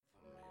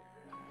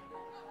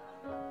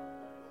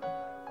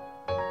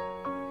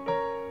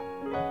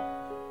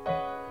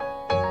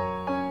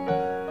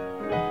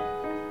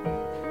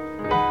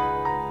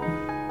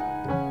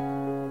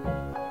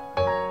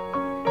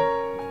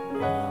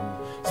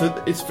So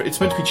it's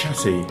meant to be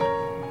chatty,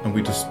 and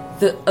we just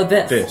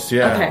this. This,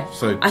 yeah. Okay.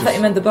 So I thought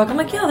you meant the book. I'm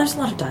like, yeah, there's a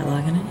lot of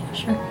dialogue in it. Yeah,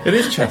 sure. It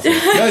is chatty. No,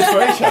 it's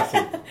very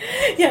chatty.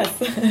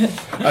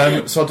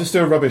 Yes. So I'll just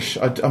do a rubbish.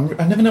 I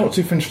never know what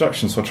to do for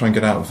introductions, so I'll try and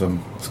get out of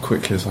them as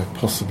quickly as I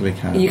possibly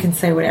can. You can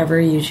say whatever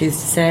you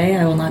choose to say.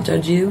 I will not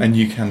judge you. And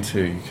you can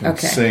too. You can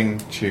Okay. sing,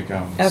 chew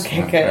gums.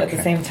 Okay, good. At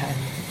the same time.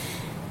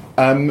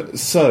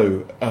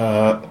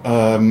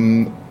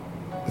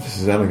 This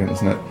is elegant,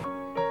 isn't it?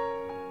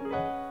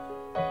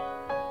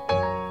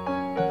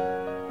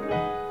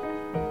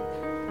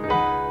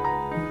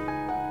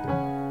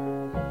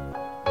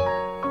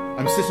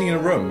 I'm sitting in a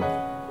room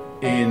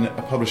in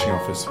a publishing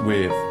office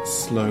with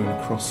Sloane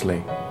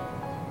Crossley.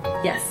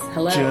 Yes.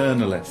 Hello.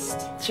 Journalist.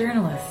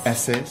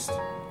 Essayist.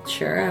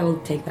 Sure, I will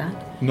take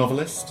that.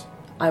 Novelist.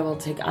 I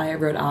wrote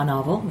a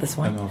novel, this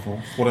one. A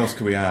novel. What else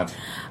could we add?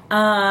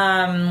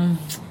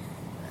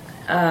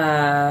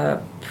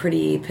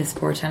 Pretty piss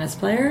poor tennis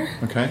player.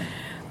 Okay.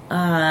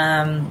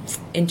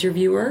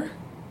 Interviewer.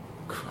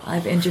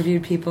 I've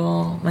interviewed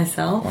people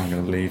myself. I'm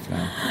going to leave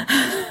now.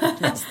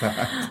 What's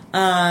that?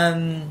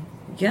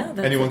 Yeah.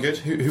 Anyone good?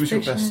 Who was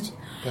your best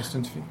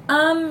interview?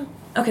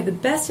 Okay, the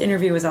best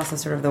interview was also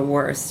sort of the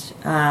worst.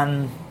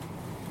 Where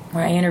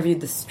I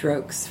interviewed the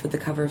Strokes for the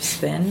cover of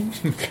Spin.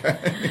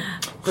 Okay.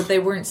 But they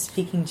weren't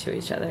speaking to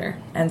each other.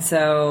 And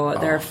so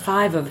there are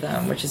 5 of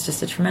them, which is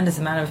just a tremendous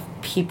amount of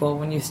people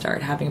when you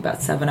start having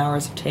about 7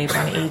 hours of tape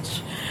on each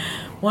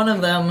one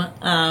of them.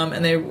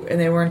 And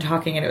they weren't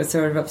talking, and it was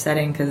sort of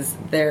upsetting because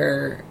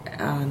their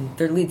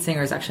lead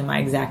singer is actually my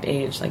exact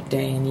age, like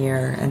day and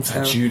year. And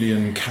so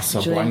Julian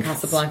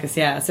Casablancas.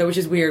 Yeah. So which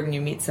is weird when you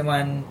meet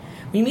someone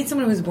who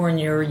was born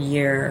your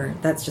year.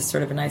 That's just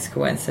sort of a nice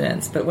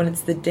coincidence. But when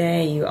it's the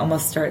day, you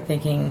almost start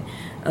thinking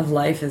of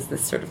life as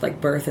this sort of like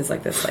birth is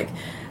like this like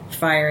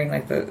firing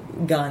like the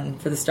gun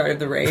for the start of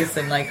the race,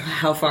 and like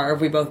how far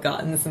have we both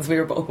gotten since we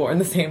were both born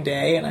the same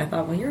day. And I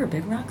thought, well, you're a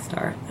big rock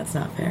star. That's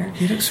not fair.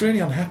 He looks really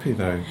unhappy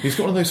though. He's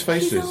got one of those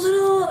faces.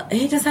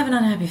 He does have an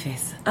unhappy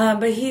face.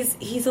 But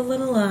he's a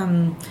little I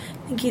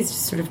think he's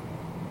just sort of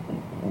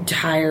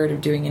tired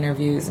of doing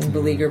interviews and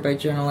beleaguered by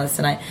journalists,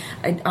 and I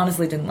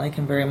honestly didn't like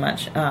him very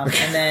much. And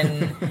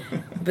then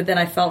but then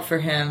I felt for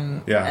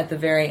him at the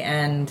very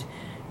end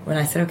when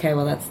I said, okay,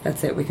 well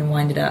that's it, we can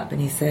wind it up. And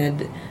he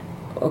said,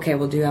 okay,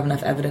 well, do you have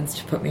enough evidence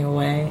to put me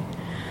away?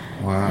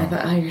 Wow. And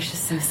I thought, you're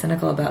just so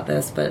cynical about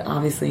this, but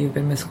obviously you've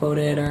been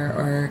misquoted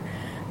or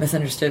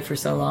misunderstood for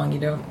so long,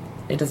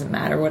 it doesn't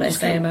matter what I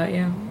say about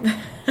you.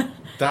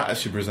 That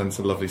actually presents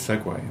a lovely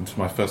segue into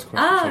my first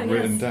question, which I've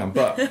written down.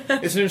 But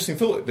it's an interesting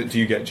thought that do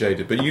you get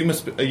jaded? But you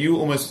must be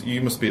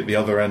at the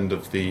other end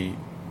of the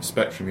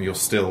spectrum. You're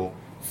still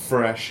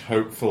fresh,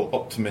 hopeful,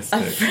 optimistic.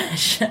 I'm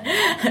fresh,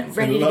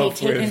 ready to be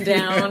taken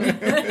down.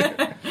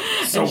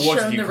 So and what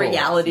shown do you the call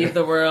reality of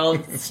the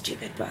world.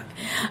 Stupid book.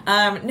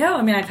 No,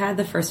 I mean, I've had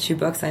the first 2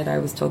 books. I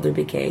was told there'd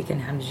be cake,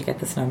 and how did you get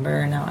this number?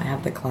 And now I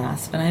have the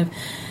clasp, and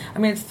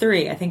it's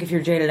 3. I think if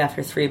you're jaded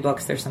after 3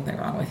 books, there's something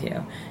wrong with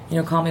you.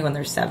 Call me when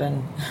there's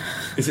 7.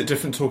 Is it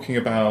different talking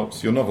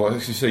about your novel?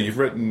 As you say, you've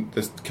written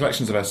there's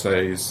collections of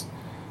essays.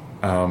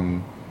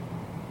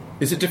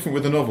 Is it different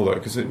with a novel though?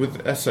 Because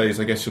with essays,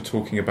 I guess you're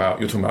talking about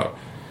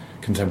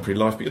contemporary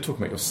life, but you're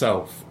talking about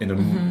yourself in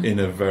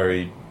a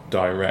very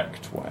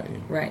direct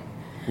way. Right.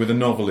 With a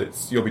novel,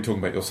 you'll be talking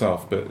about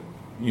yourself, but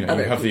you have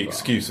people. the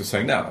excuse of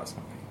saying, no, that's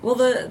not me. Well,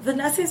 the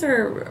essays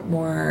are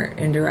more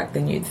indirect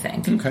than you'd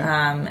think.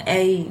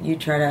 Okay. You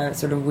try to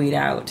sort of weed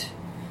out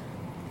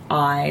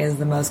I as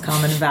the most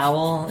common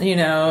vowel,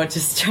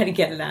 just try to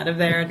get it out of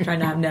there and try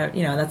to have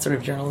that's sort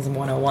of journalism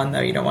 101, though.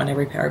 You don't want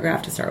every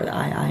paragraph to start with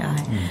I.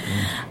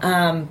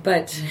 Mm-hmm.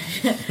 But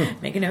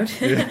make a note.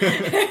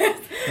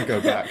 I'll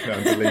go back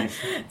and delete.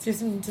 Do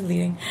some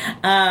deleting.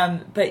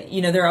 But,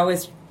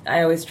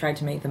 I always tried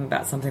to make them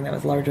about something that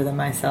was larger than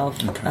myself,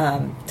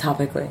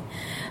 topically.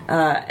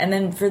 And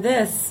then for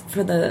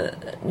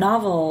the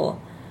novel,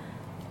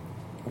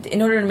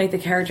 in order to make the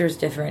characters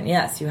different,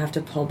 yes, you have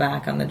to pull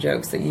back on the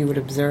jokes that you would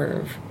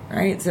observe,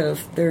 right? So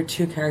if there are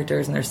 2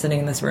 characters and they're sitting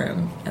in this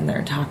room and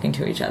they're talking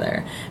to each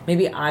other,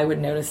 maybe I would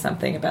notice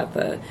something about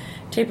the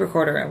tape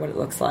recorder and what it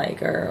looks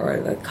like,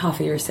 or the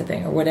coffee you're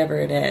sipping, or whatever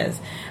it is.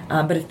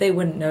 But if they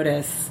wouldn't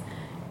notice,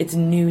 it's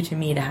new to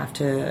me to have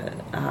to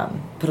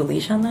put a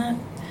leash on that.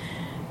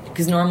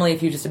 Because normally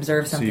if you just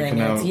observe something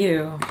and it's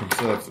you,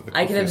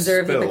 I can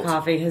observe that the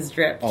coffee has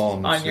dripped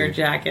on your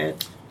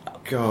jacket.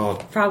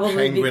 God. Probably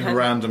Penguin because,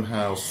 Random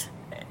House.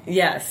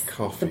 Yes.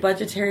 Coffee. The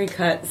budgetary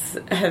cuts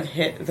have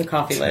hit the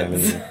coffee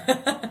lids.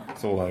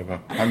 It's all over.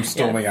 I'm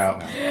storming out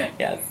now.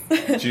 Yes.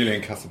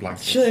 Julian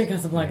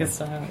Casablancas.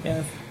 Style,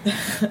 yes.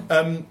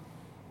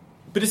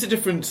 But is it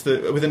different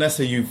that with an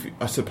essay you've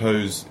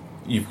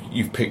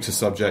picked a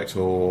subject,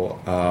 or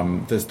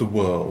there's the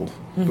world,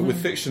 but with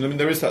fiction,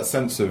 there is that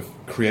sense of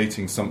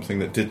creating something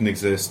that didn't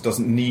exist,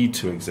 doesn't need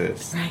to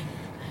exist. Right.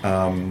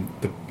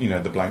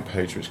 The blank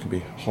page, which can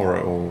be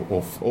horror,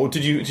 or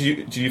did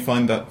you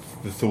find that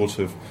the thought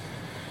of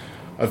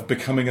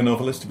becoming a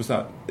novelist, was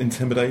that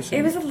intimidating?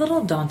 It was a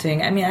little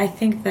daunting. I mean, I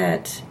think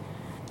that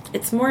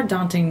it's more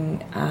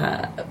daunting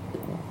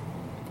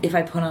if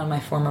I put on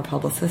my former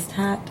publicist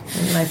hat,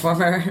 my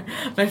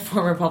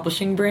former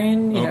publishing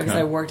brain, you know, because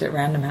I worked at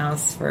Random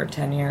House for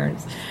 10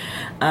 years.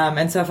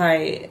 And so if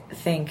I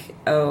think,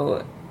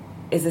 oh,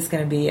 is this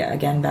going to be,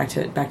 again, back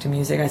to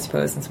music, I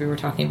suppose, since we were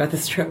talking about the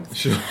Strokes.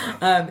 Sure.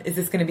 Is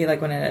this going to be like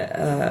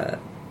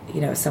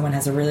when someone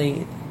has a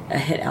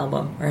hit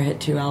album or a hit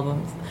 2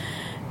 albums,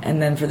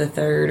 and then for the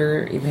third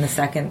or even the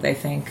second they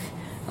think,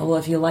 oh, well,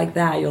 if you like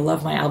that, you'll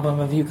love my album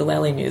of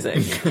ukulele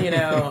music, you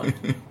know.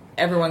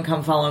 Everyone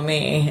come follow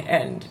me,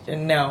 and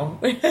no,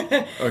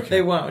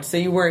 they won't. So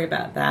you worry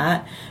about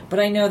that.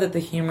 But I know that the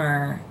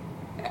humor,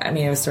 I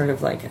mean, it was sort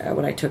of like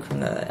what I took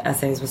from the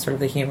essays was sort of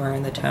the humor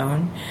and the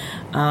tone.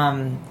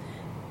 And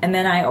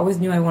then I always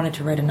knew I wanted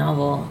to write a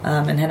novel,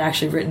 and had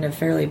actually written a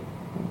fairly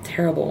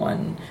terrible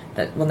one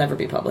that will never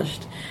be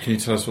published. Can you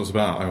tell us what it's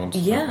about? I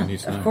need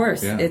to know. Of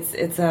course. Yeah.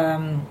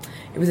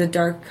 It was a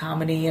dark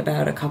comedy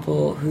about a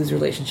couple whose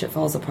relationship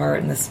falls apart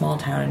in this small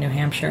town in New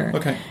Hampshire.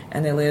 Okay.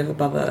 And they live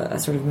above a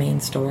sort of main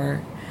store,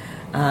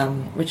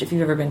 which if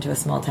you've ever been to a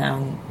small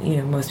town, you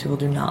know, most people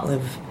do not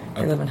live.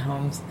 They live in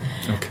homes.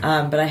 Okay.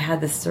 But I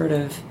had this sort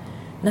of,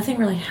 nothing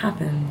really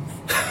happens.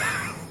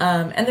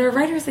 And there are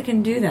writers that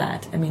can do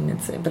that. I mean,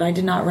 but I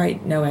did not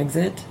write No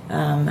Exit.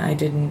 I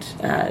didn't,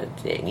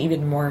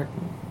 even more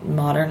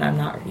modern. I'm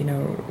not, you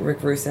know,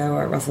 Rick Russo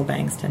or Russell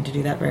Banks tend to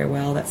do that very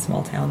well, that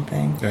small town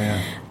thing.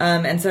 Yeah.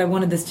 And so I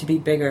wanted this to be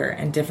bigger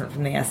and different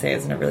from the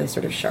essays in a really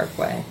sort of sharp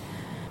way.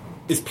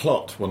 Is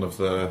plot one of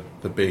the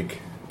big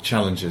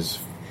challenges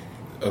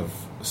of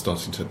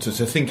starting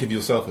to think of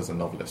yourself as a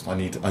novelist? I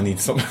need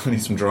some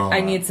drama.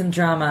 I need some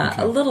drama,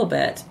 a little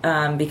bit,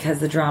 because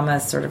the drama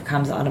sort of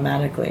comes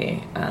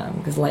automatically,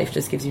 because life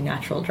just gives you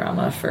natural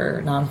drama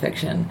for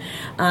nonfiction.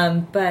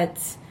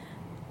 But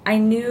I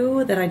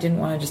knew that I didn't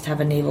want to just have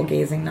a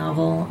navel-gazing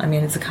novel. I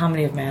mean, it's a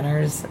comedy of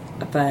manners,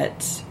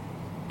 but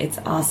it's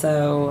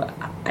also,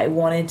 I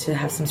wanted to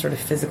have some sort of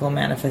physical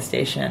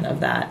manifestation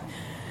of that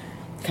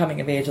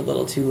coming-of-age, a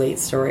little too late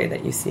story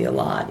that you see a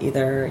lot.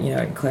 Either, you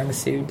know, Claire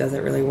Masood does it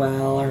really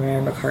well, or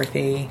Mary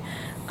McCarthy,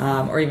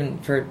 or even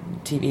for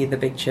TV, The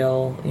Big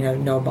Chill, you know,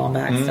 Noah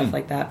Baumbach, stuff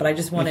like that. But I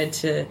just wanted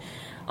to,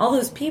 all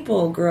those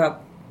people grew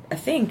up, I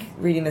think,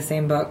 reading the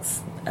same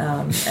books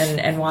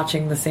and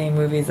watching the same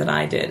movies that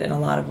I did in a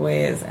lot of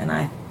ways, and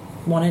I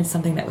wanted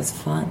something that was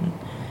fun.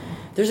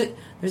 There's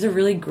a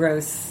really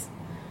gross,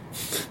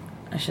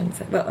 I shouldn't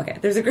say, well, okay,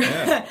 there's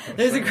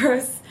a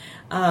gross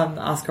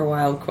Oscar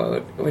Wilde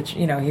quote, which,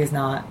 you know, he's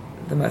not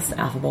the most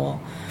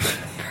affable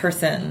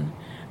person,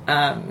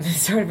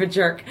 sort of a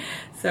jerk.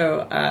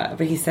 So,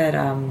 but he said,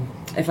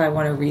 if I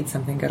want to read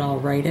something good, I'll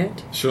write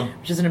it. Sure.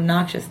 Which is an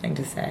obnoxious thing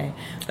to say.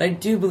 But I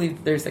do believe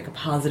that there's like a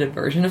positive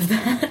version of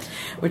that,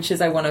 which is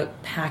I want to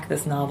pack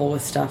this novel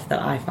with stuff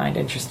that I find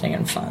interesting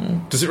and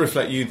fun. Does it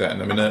reflect you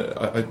then? I mean,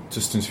 I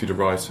just interviewed a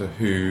writer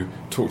who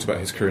talked about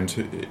his career in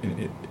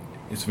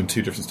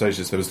two different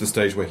stages. There was the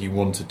stage where he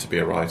wanted to be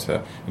a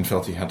writer and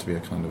felt he had to be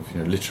a kind of, you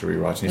know, literary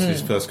writer. And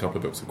his first couple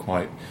of books were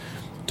quite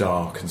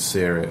dark and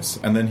serious.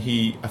 And then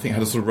he, I think,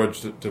 had a sort of road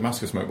to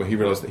Damascus moment where he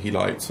realised that he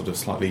liked sort of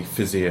slightly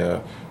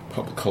fizzier,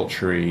 pop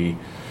culture-y.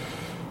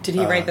 Did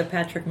he write the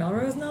Patrick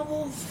Melrose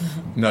novels?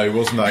 No, it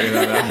wasn't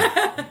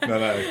that. No.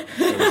 It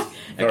was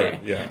very,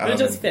 okay. But it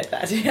just fit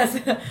that, yes.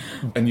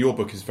 And your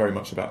book is very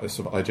much about this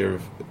sort of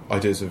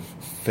ideas of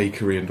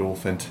fakery and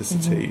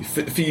authenticity.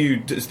 Mm-hmm. For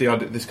you, is the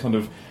idea, this kind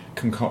of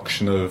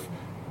concoction of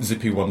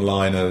zippy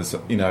one-liners,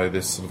 you know,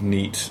 this sort of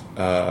neat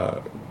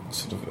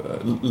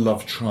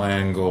love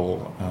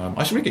triangle.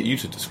 I should really get you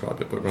to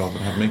describe it, but rather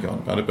than have me go on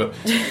about it. But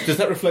does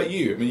that reflect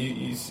you? I mean,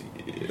 you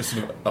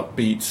sort of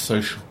upbeat,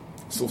 social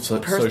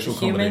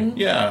human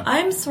comedy. Yeah,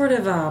 I'm sort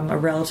of a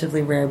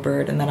relatively rare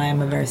bird, in that I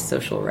am a very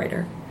social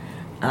writer.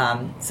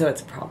 So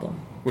it's a problem.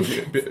 What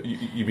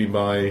you mean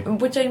by? By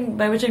which I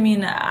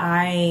mean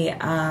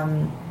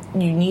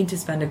you need to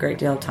spend a great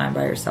deal of time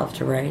by yourself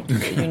to write.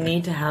 You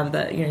need to have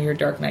your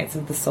dark nights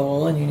of the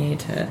soul, and you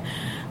need to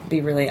be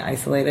really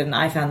isolated. And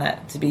I found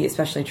that to be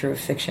especially true of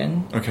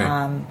fiction. Okay.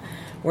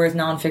 Whereas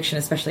nonfiction,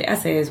 especially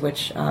essays,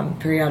 which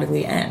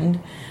periodically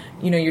end,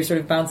 you know, you're sort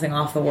of bouncing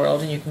off the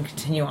world, and you can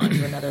continue on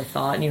to another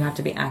thought, and you have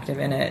to be active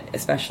in it,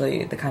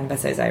 especially the kind of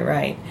essays I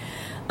write.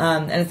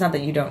 And it's not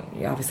that you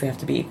obviously have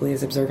to be equally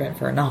as observant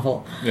for a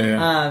novel.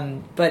 Yeah.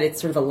 But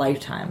it's sort of a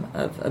lifetime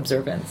of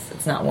observance.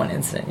 It's not one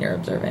incident you're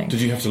observing.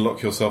 Did you have to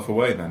lock yourself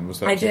away then? Was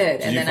that I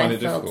did. Did you find it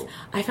difficult?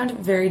 I found it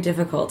very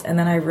difficult. And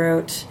then I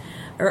wrote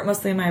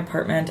mostly in my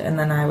apartment, and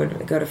then I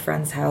would go to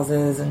friends'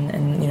 houses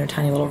and you know,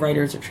 tiny little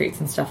writers'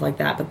 retreats and stuff like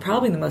that. But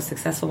probably the most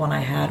successful one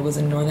I had was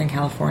in Northern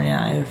California.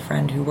 I have a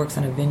friend who works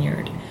on a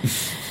vineyard.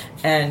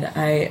 And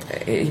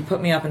he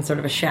put me up in sort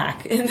of a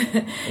shack in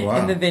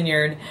the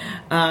vineyard,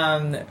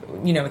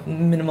 you know, with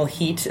minimal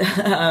heat,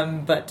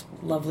 but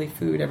lovely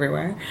food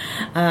everywhere.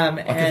 I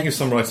can think of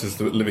some writers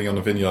that living on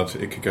a vineyard,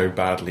 it could go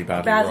badly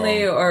wrong.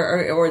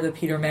 or the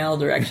Peter Mayle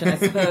direction, I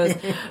suppose.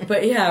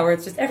 But yeah, where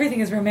it's just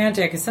everything is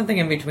romantic, it's something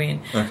in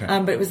between. Okay.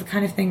 But it was the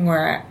kind of thing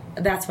where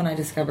that's when I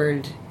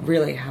discovered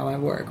really how I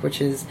work,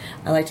 which is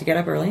I like to get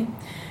up early.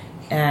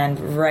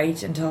 and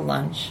write until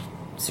lunch,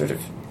 sort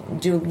of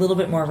do a little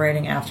bit more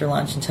writing after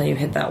lunch until you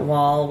hit that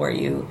wall where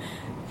you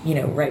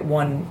write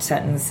one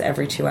sentence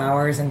every 2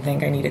 hours and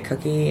think I need a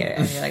cookie,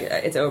 and you're like,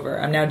 it's over.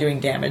 I'm now doing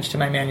damage to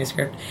my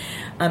manuscript.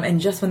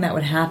 And just when that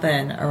would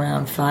happen,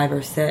 around 5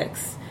 or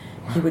 6,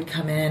 he would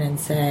come in and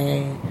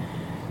say,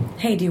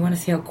 hey, do you want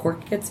to see how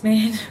cork gets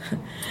made?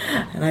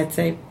 And I'd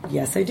say,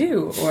 yes, I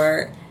do.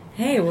 Or,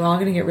 hey, we're all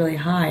going to get really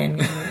high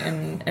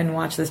and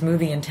watch this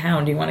movie in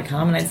town. Do you want to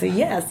come? And I'd say,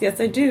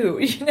 yes, I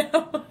do.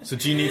 So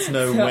do you need to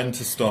know when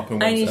to stop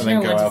and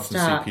then go out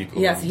and see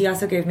people? Yes, he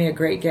also gave me a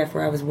great gift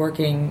where I was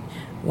working,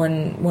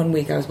 one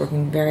week I was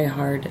working very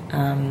hard,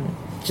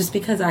 just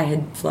because I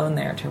had flown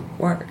there to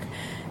work.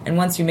 And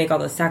once you make all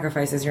those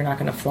sacrifices, you're not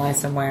going to fly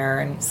somewhere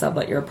and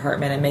sublet your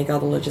apartment and make all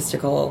the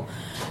logistical,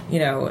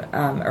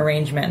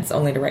 arrangements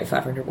only to write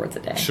 500 words a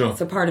day. Sure.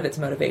 So part of it's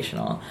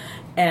motivational.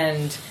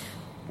 And,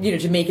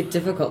 to make it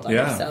difficult on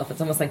yourself.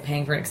 It's almost like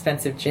paying for an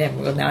expensive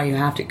gym. Well, now you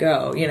have to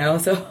go,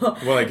 So.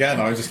 Well, again,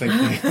 I was just thinking.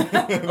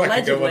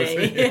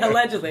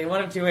 Allegedly,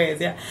 one of two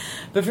ways, yeah.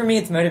 But for me,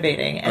 it's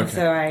motivating. And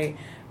so I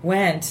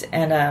went,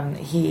 and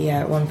he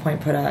at one point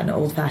put an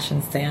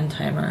old-fashioned sand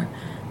timer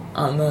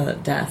on the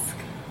desk.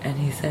 And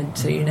he said,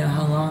 so you know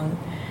how long?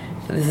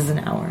 So this is an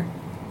hour.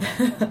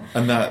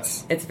 And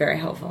it's very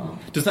helpful.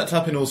 Does that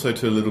tap in also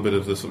to a little bit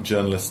of the sort of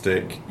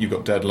journalistic, you've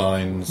got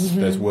deadlines,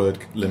 there's word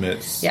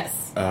limits? Yes.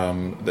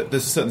 There's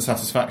a certain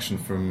satisfaction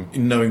from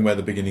knowing where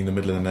the beginning, the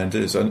middle and the end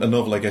is. A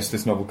novel, I guess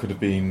this novel could have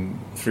been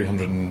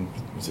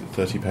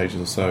 330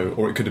 pages or so,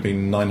 or it could have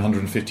been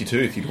 952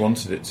 if you'd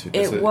wanted it to.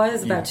 It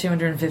was about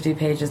 250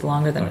 pages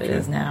longer than it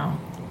is now,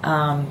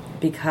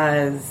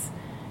 because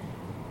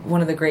one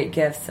of the great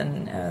gifts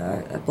and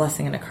a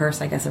blessing and a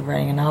curse, I guess, of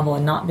writing a novel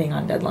and not being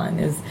on deadline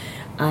is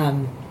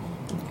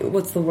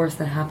what's the worst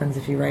that happens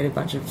if you write a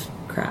bunch of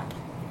crap?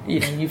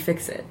 You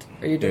fix it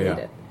or you delete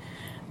it.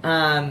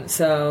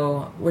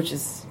 Which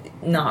is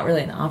not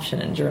really an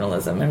option in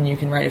journalism. I mean, you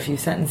can write a few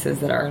sentences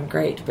that aren't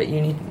great, but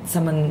you need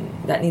someone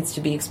that needs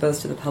to be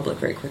exposed to the public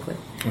very quickly.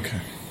 Okay.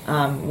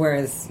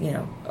 Whereas,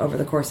 over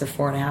the course of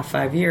 4.5,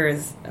 5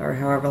 years, or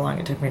however long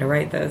it took me to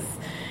write this,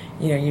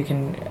 you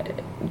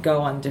can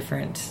go on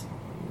different,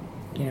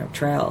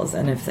 trails,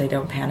 and if they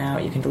don't pan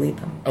out, you can delete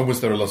them. And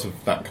was there a lot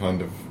of that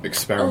kind of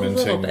experimenting? A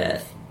little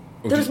bit.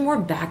 There's more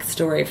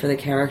backstory for the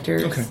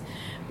characters,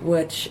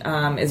 which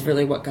is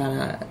really what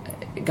got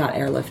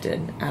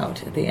airlifted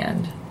out at the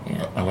end.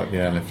 Yeah. I like the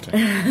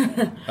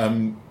airlifting.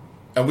 And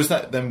was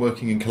that then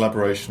working in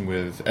collaboration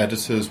with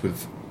editors,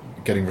 with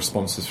getting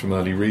responses from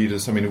early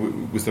readers? I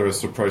mean, was there a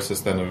sort of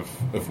process then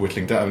of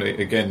whittling down?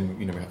 Again,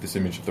 we have this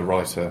image of the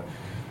writer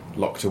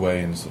locked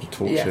away in a sort of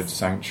tortured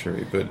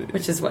sanctuary,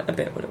 which is what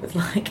it was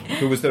like.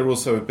 But was there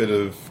also a bit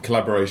of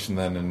collaboration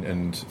then,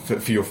 and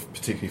for your,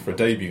 particularly for a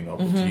debut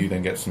novel, do you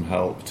then get some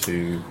help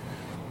to?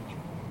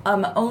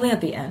 Only at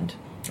the end.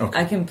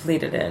 Okay. I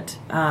completed it.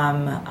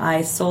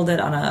 I sold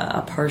it on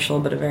a partial,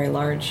 but a very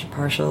large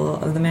partial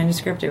of the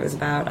manuscript. It was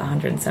about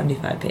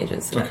 175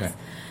 pages. So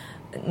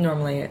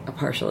normally a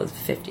partial is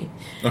 50.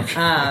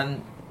 Okay.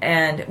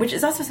 And which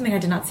is also something I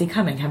did not see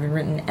coming, having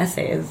written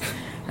essays.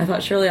 I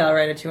thought, surely I'll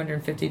write a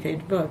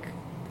 250-page book.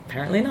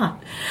 Apparently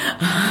not.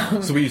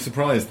 So were you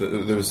surprised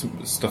that there was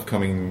stuff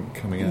coming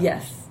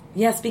out?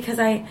 Yes, because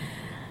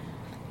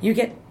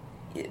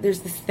there's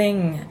this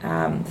thing,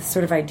 this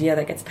sort of idea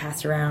that gets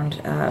passed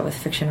around with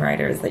fiction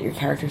writers that your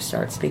characters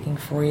start speaking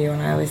for you,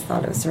 and I always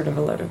thought it was sort of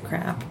a load of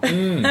crap.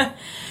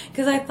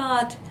 Because I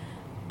thought,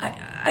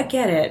 I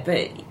get it,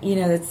 but,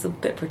 it's a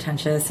bit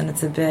pretentious, and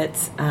it's a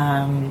bit,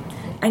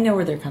 I know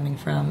where they're coming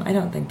from. I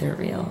don't think they're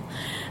real.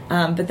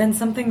 But then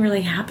something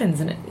really happens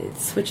and it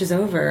switches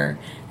over,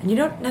 and you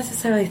don't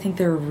necessarily think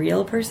they're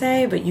real per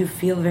se, but you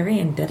feel very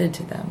indebted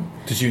to them.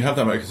 Did you have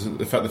that? Because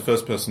in fact, the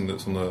first person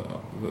that's on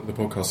the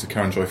podcast is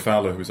Karen Joy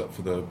Fowler, who was up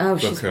for the Booker.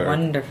 She's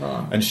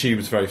wonderful, and she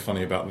was very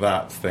funny about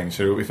that thing.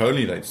 So if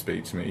only they'd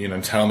speak to me,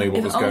 and tell me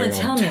what was going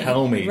on.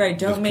 Tell me, right?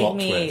 Don't make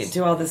me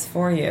do all this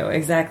for you.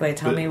 Exactly.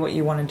 Tell me what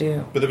you want to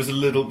do. But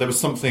there was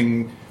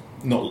something.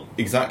 Not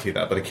exactly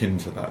that, but akin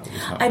to that.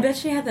 I bet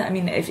she had that. I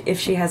mean, if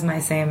she has my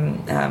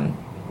same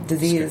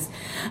disease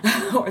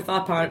or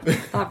thought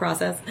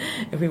process,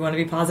 if we want to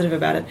be positive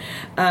about it,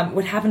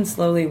 what happened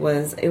slowly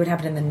was it would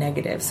happen in the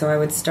negative. So I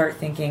would start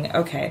thinking,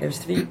 okay, there's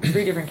three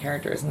different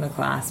characters in the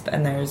clasp,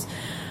 and there's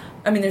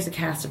a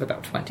cast of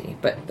about 20,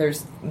 but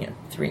there's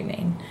 3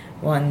 main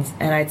ones,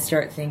 and I'd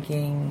start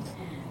thinking,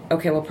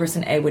 okay, well,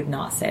 person A would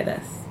not say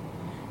this.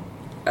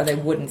 Or they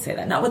wouldn't say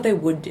that. Not what they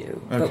would do,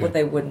 but what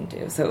they wouldn't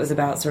do. So it was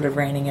about sort of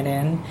reining it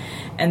in.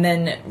 And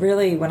then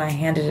really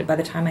by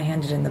the time I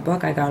handed in the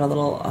book, I got a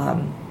little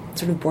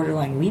sort of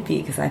borderline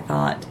weepy, because I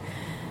thought,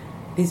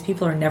 these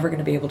people are never going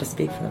to be able to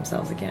speak for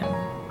themselves again.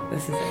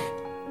 This is it.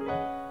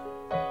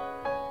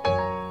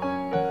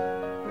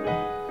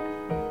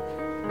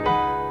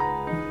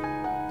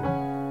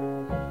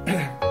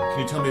 Can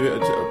you tell me a bit,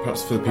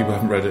 perhaps for the people who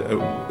haven't read it,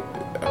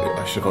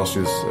 I should have asked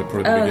you this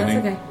probably at the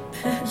beginning. That's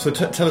okay. So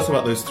tell us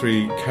about those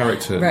 3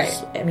 characters. Right.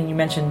 I mean, you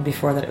mentioned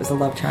before that it was a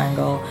love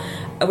triangle.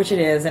 which it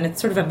is, and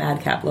it's sort of a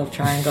madcap love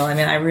triangle. I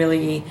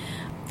mean,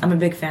 I'm a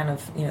big fan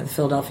of the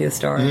Philadelphia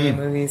Story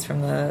movies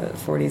from the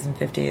 40s and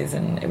 50s,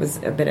 and it was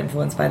a bit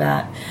influenced by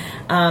that.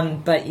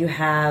 But you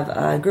have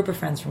a group of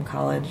friends from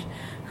college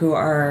who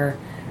are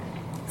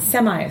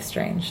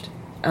semi-estranged.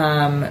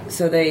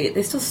 So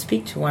they still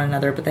speak to one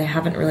another, but they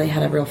haven't really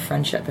had a real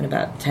friendship in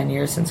about 10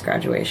 years since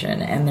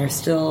graduation, and they're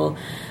still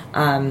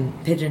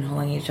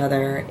pigeonholing each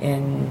other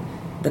in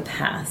the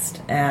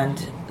past. And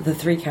the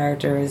three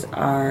characters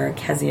are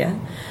Kezia,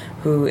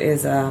 who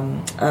is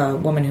a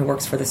woman who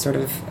works for this sort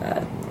of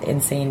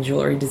insane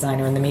jewelry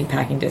designer in the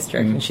meatpacking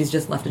district, and she's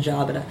just left a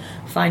job at a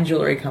fine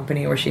jewelry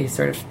company where she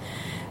sort of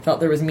felt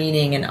there was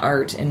meaning in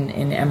art,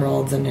 in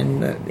emeralds and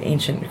in the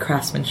ancient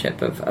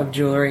craftsmanship of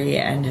jewelry,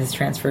 and has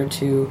transferred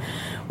to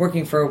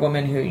working for a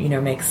woman who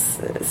makes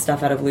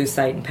stuff out of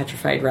lucite and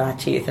petrified rat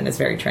teeth and is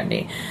very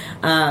trendy,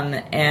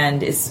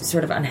 and is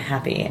sort of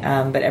unhappy,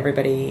 but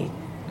everybody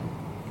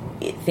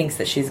thinks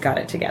that she's got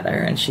it together,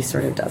 and she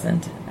sort of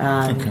doesn't.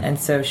 And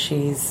so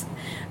she's...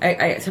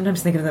 I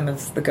sometimes think of them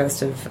as the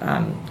ghost of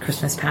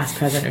Christmas past,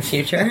 present, and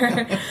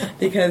future,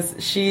 because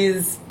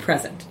she's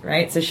present,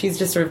 right? So she's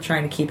just sort of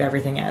trying to keep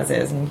everything as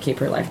is and keep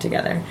her life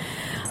together.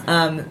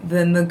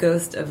 Then the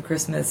ghost of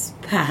Christmas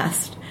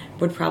past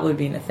would probably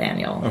be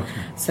Nathaniel. Okay.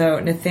 So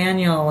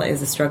Nathaniel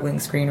is a struggling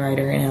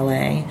screenwriter in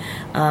LA,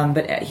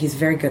 but he's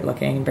very good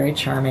looking, very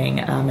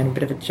charming, and a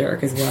bit of a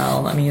jerk as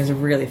well. I mean, he was a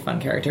really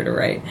fun character to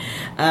write,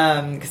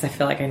 because I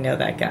feel like I know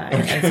that guy.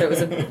 Okay. And so it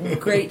was a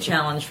great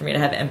challenge for me to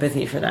have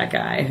empathy for that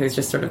guy, who's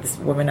just sort of this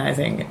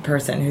womanizing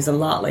person who's a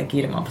lot like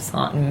Guy de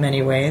Maupassant in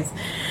many ways.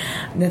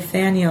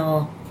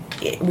 Nathaniel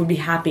would be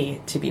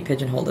happy to be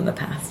pigeonholed in the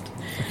past.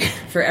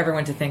 For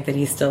everyone to think that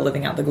he's still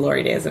living out the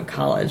glory days of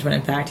college, when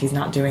in fact he's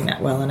not doing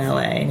that well in LA,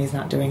 and he's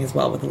not doing as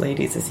well with the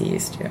ladies as he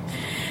used to.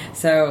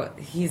 So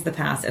he's the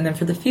past. And then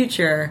for the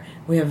future,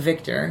 we have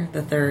Victor,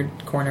 the third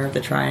corner of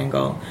the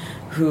triangle,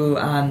 who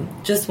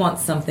just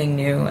wants something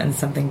new and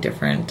something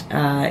different.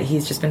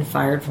 He's just been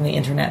fired from the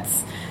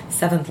internet's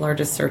 7th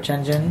largest search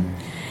engine.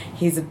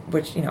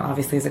 Which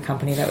obviously is a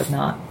company that was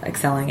not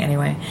excelling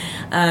anyway.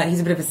 He's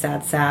a bit of a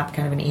sad sap,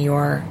 kind of an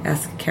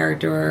Eeyore-esque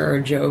character, or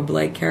a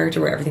Job-like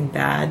character, where everything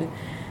bad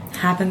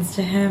happens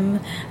to him.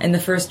 In the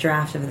first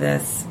draft of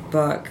this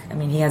book, I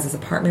mean, he has his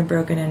apartment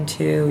broken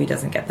into, he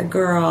doesn't get the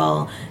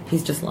girl,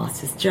 he's just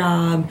lost his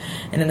job.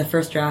 And in the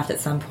first draft, at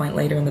some point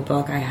later in the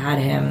book, I had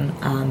him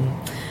on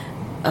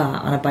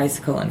a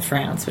bicycle in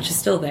France, which is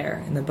still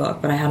there in the book,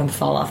 but I had him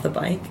fall off the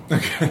bike.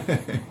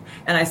 Okay.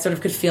 And I sort of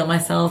could feel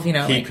myself,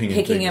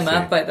 picking him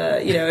up by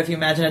the, if you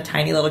imagine a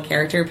tiny little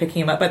character,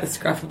 picking him up by the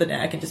scruff of the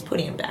neck and just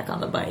putting him back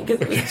on the bike,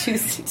 because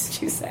it was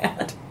too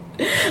sad.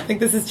 Like,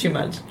 this is too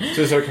much.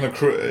 So is there kind of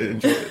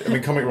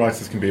comic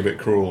writers can be a bit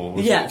cruel.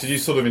 Did you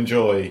sort of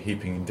enjoy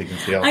heaping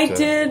indignity after? I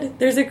did.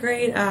 There's a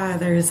great,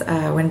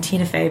 when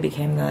Tina Fey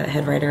became the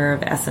head writer of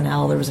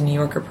SNL, there was a New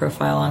Yorker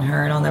profile on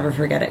her, and I'll never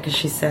forget it, because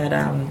she said,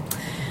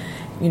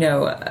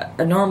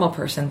 a normal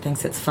person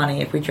thinks it's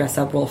funny if we dress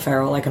up Will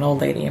Ferrell like an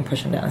old lady and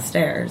push him down the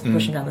stairs.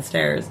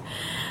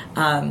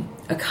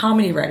 A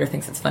comedy writer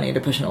thinks it's funny to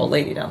push an old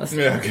lady down the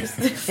stairs. Yeah,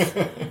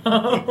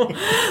 okay.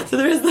 So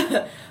there is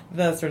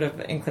the sort of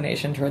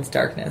inclination towards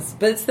darkness.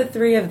 But it's the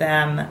three of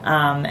them,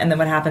 and then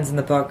what happens in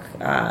the book,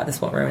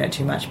 this won't ruin it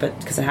too much, but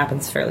because it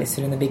happens fairly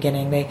soon in the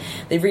beginning,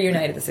 they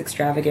reunite at this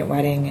extravagant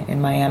wedding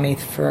in Miami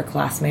for a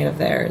classmate of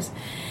theirs.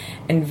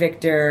 And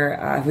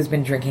Victor, who's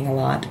been drinking a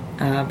lot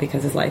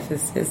because his life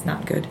is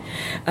not good,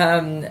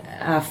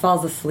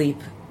 falls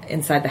asleep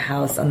inside the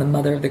house on the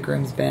mother of the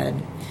groom's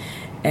bed.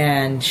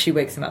 And she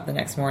wakes him up the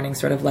next morning,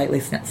 sort of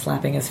lightly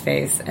slapping his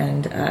face,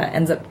 and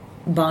ends up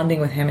bonding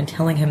with him and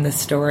telling him this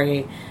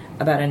story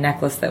about a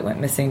necklace that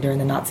went missing during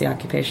the Nazi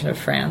occupation of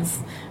France,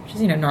 which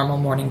is, normal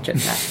morning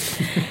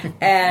chit-chat.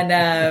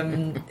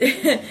 And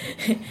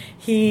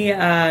he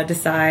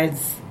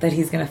decides that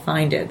he's going to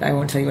find it. I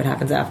won't tell you what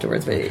happens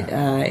afterwards,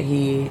 but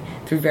he,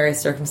 through various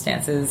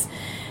circumstances,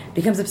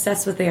 becomes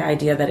obsessed with the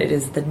idea that it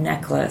is the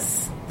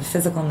necklace, the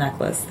physical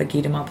necklace, that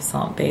Guy de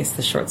Maupassant based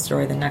the short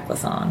story The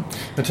Necklace on.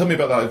 And tell me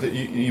about that.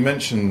 You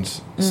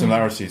mentioned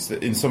similarities.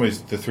 That in some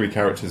ways, the three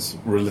characters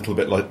were a little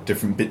bit like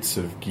different bits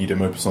of Guy de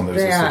Maupassant. There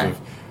was a sort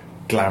of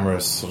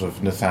glamorous sort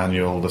of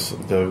Nathaniel,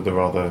 the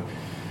rather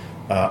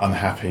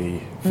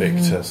unhappy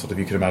Victor. Sort of,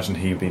 you could imagine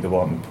he would be the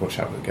one, poor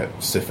chap, that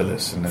get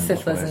syphilis and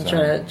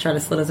then try to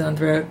slit his own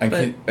throat.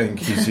 And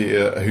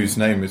Kezia, whose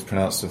name is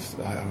pronounced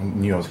I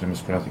knew I was going to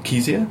mispronounce it.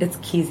 Kezia? It's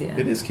Kezia.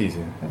 It is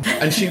Kezia.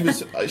 And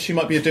she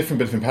might be a different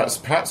bit of him.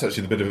 Perhaps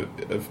actually the bit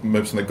of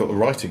Maupassant that got the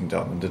writing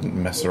done and didn't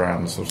mess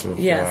around. Sort of.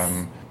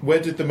 Yes. Where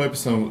did the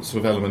Maupassant sort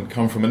of element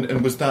come from?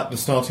 And was that the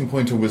starting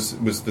point, or was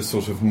the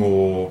sort of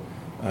more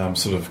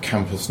sort of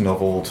campus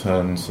novel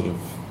turned sort of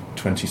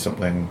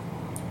 20-something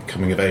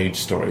coming of age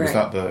story.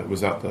 Right.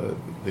 Was that the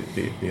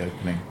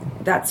opening?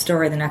 That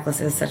story, The Necklace,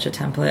 is such a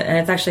template, and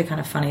it's actually kind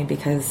of funny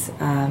because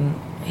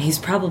he's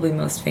probably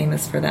most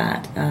famous for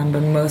that.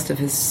 But most of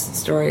his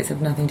stories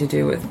have nothing to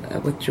do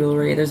with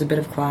jewelry. There's a bit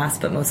of class,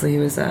 but mostly he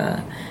was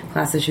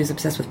class issues,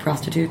 obsessed with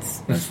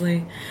prostitutes,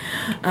 mostly.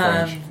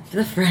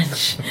 The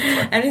French.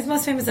 And he's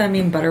most famous,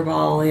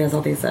 Butterball. He has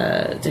all these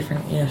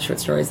different, short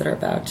stories that are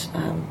about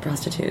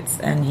prostitutes.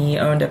 And he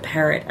owned a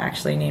parrot,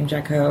 actually, named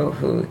Jacot,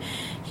 who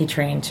he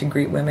trained to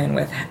greet women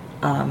with.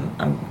 I'm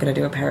going to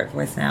do a parrot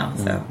voice now,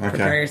 so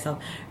prepare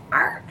yourself.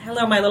 Arr,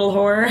 hello, my little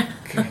whore.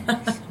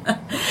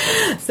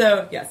 Okay.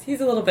 So, yes,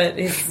 he's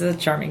a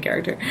charming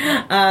character.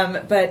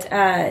 But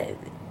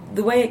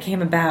the way it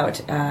came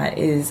about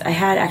is I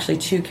had actually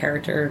 2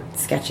 character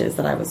sketches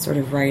that I was sort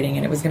of writing,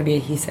 and it was going to be a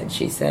he said,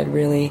 she said,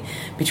 really,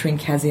 between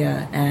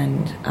Kezia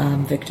and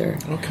Victor.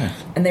 Okay.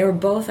 And they were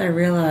both, I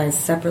realized,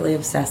 separately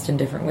obsessed in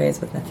different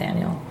ways with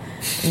Nathaniel.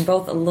 And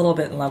both a little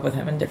bit in love with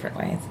him in different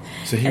ways.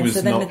 So he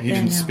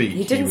didn't speak.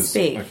 He didn't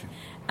speak.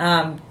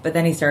 Okay. But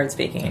then he started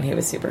speaking, and he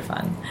was super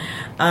fun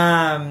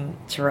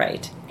to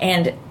write.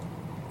 And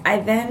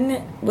I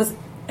then was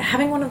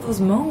having one of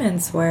those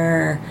moments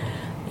where,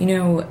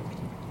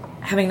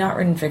 having not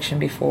written fiction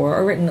before,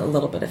 or written a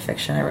little bit of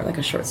fiction, I wrote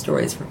a short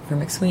stories for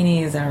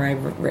McSweeney's, or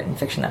I've written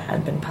fiction that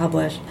hadn't been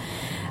published.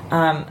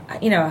 A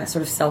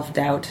sort of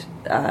self-doubt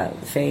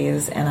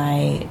phase,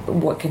 and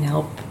what can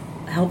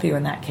help you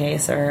in that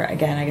case, or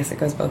again, I guess it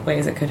goes both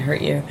ways, it could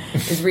hurt you,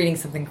 is reading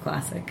something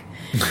classic.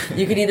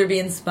 You could either be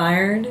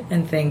inspired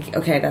and think,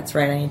 okay, that's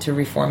right, I need to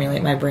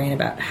reformulate my brain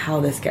about how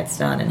this gets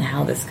done and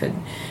how this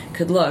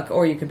could look,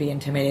 or you could be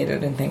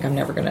intimidated and think, I'm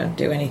never going to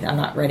do anything, I'm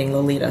not writing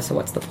Lolita, so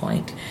what's the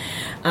point?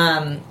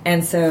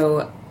 And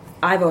so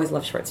I've always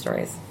loved short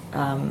stories.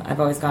 I've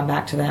always gone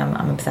back to them.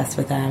 I'm obsessed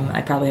with them.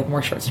 I probably have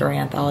more short story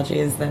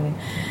anthologies than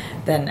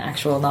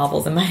actual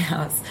novels in my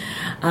house.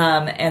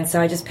 And so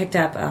I just picked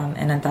up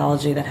an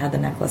anthology that had The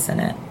Necklace in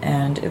it,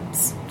 and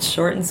it's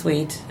short and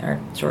sweet,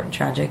 or short and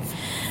tragic.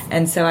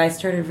 And so I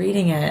started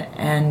reading it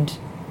and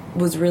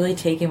was really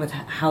taken with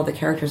how the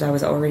characters I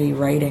was already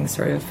writing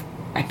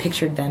I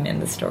pictured them in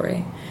the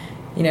story.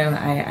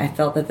 I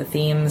felt that the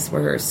themes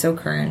were so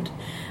current,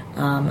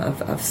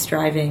 of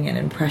striving and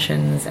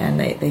impressions, and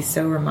they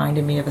so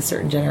reminded me of a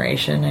certain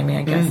generation.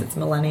 I guess it's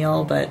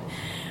millennial, but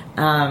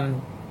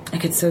I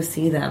could so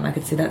see them. I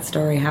could see that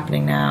story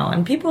happening now.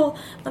 And people,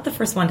 not the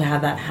first one to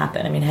have that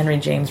happen. Henry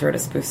James wrote a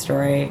spoof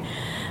story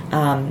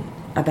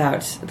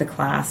about the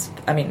clasp.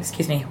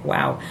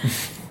 Wow.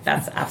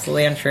 That's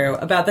absolutely untrue.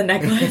 About the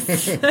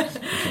necklace.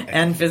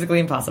 And physically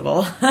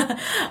impossible.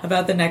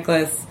 About the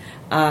necklace,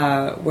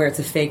 where it's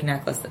a fake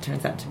necklace that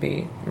turns out to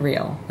be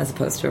real, as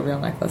opposed to a real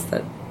necklace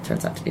that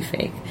turns out to be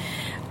fake.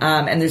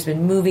 And there's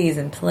been movies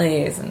and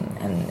plays,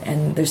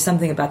 and there's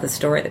something about the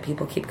story that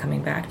people keep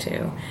coming back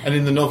to. And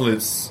in the novel,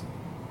 it's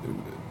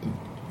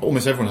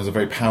almost everyone has a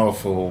very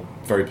powerful,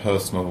 very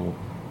personal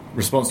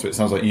response to it. It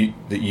sounds like you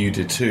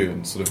did too,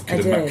 and sort of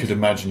could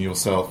imagine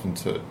yourself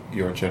into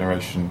your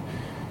generation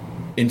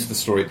into the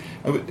story.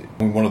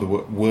 One of the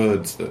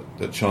words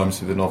that chimes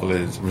through the novel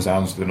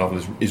resounds through the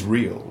novel is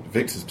real.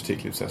 Victor's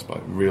particularly obsessed by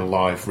real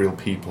life, real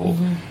people,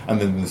 and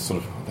then this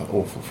sort of that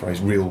awful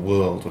phrase, real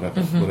world,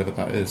 whatever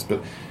that is.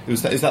 But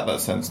is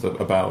that sense that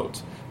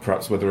about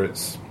perhaps whether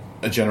it's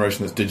a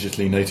generation that's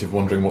digitally native,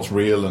 wondering what's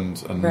real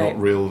and right. not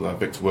real.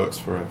 Victor works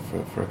for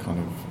a kind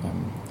of,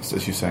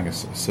 as you're saying, a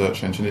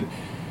search engine.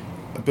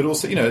 But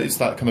also, it's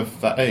that kind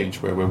of that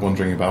age where we're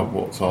wondering about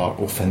what's our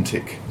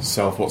authentic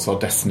self, what's our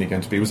destiny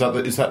going to be. Is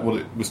that what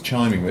it was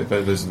chiming with?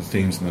 Those are the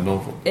themes in the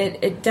novel.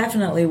 It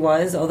definitely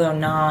was, although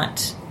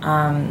not.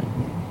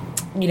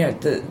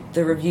 The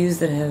reviews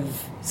that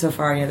have so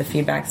far, the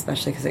feedback,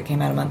 especially because it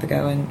came out a month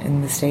ago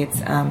in the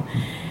States,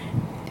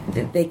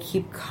 they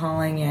keep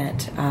calling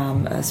it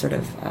a sort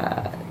of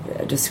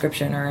a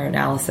description or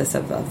analysis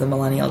of the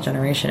millennial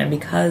generation, and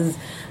because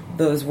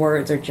those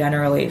words are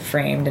generally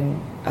framed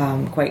in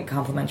quite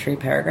complimentary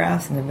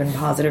paragraphs and have been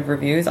positive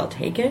reviews, I'll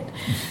take it,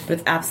 but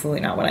it's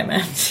absolutely not what I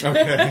meant.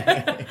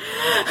 Okay.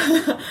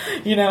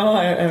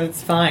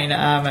 It's fine,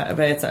 but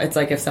it's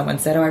like if someone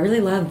said, "Oh, I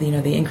really love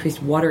the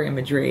increased water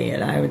imagery,"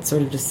 and I would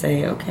sort of just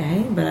say,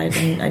 "Okay," but I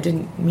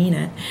didn't mean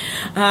it.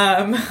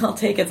 I'll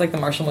take it. It's like the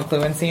Marshall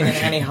McLuhan scene in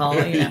Annie Hall,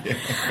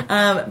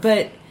 Yeah.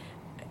 But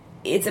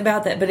it's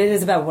about that, but it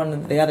is about one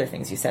of the other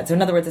things you said. So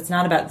in other words, it's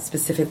not about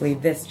specifically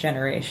this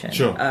generation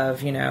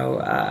of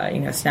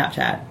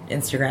Snapchat,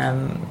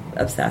 Instagram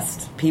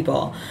obsessed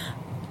people,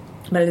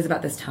 but it is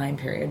about this time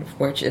period,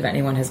 which if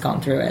anyone has gone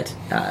through it,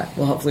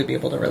 will hopefully be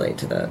able to relate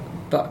to the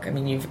book.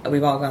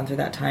 We've all gone through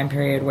that time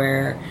period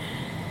where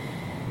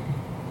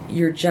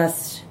you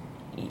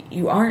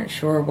aren't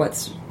sure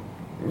what's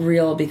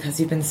real because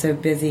you've been so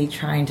busy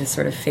trying to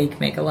sort of fake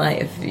make a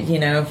life,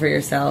 for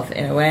yourself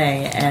in a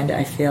way. And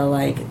I feel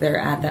like they're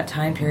at that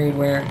time period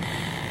where,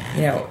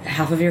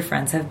 half of your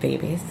friends have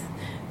babies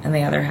and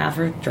the other half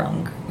are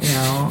drunk,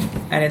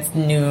 and it's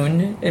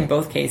noon in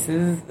both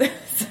cases.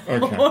 So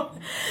Okay.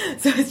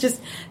 So it's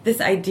just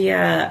this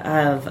idea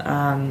of,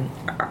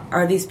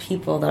 are these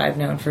people that I've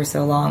known for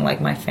so long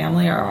like my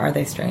family, or are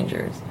they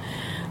strangers?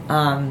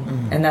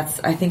 And that's,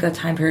 I think, a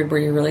time period where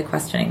you're really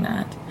questioning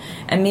that.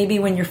 And maybe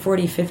when you're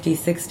 40, 50,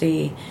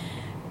 60,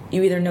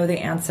 you either know the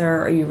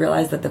answer or you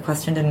realize that the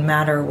question didn't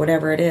matter,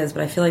 whatever it is.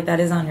 But I feel like that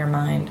is on your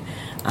mind.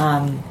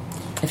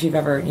 If you've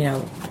ever,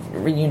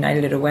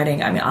 reunited at a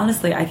wedding. I mean,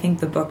 honestly, I think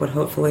the book would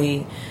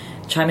hopefully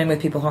chime in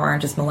with people who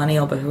aren't just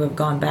millennial, but who have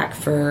gone back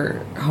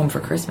home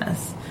for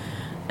Christmas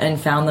and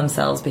found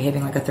themselves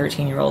behaving like a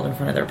 13-year-old in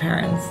front of their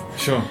parents.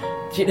 Sure.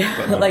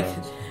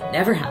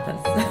 Never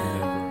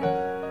happens.